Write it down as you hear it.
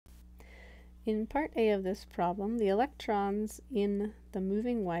In part A of this problem, the electrons in the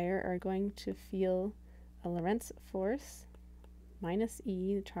moving wire are going to feel a Lorentz force, minus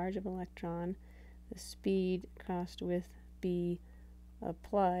E, the charge of an electron, the speed crossed with B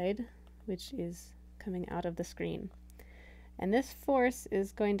applied, which is coming out of the screen. And this force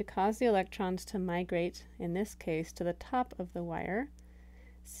is going to cause the electrons to migrate, in this case, to the top of the wire,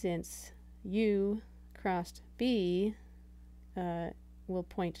 since U crossed B will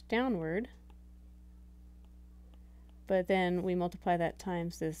point downward. But then we multiply that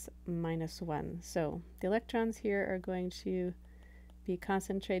times this minus 1. So the electrons here are going to be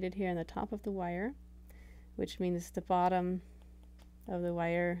concentrated here on the top of the wire, which means the bottom of the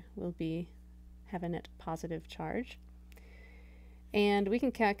wire will have a net positive charge. And we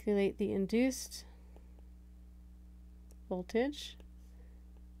can calculate the induced voltage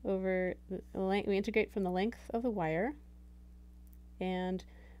over the length. We integrate from the length of the wire, and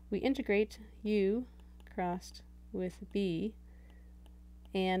we integrate U crossed with B,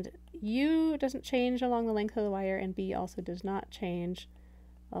 and U doesn't change along the length of the wire, and B also does not change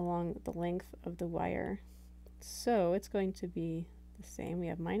along the length of the wire. So it's going to be the same. We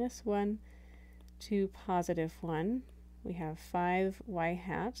have minus 1 to positive 1. We have 5 y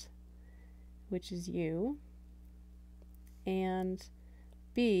hat, which is U, and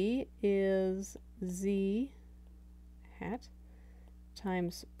B is z hat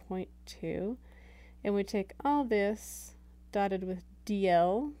times 0.2. And we take all this dotted with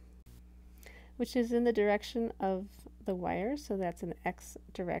dl, which is in the direction of the wire, so that's an x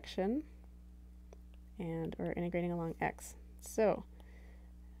direction, and we're integrating along x. So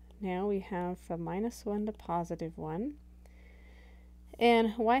now we have from minus 1 to positive 1,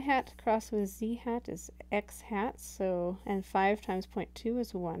 and y hat crossed with z hat is x hat, so, and 5 times 0.2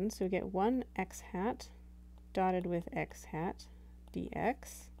 is 1, so we get 1 x hat dotted with x hat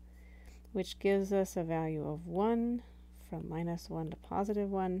dx, which gives us a value of 1 from minus 1 to positive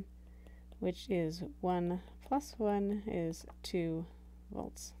 1, which is 1 plus 1 is 2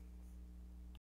 volts.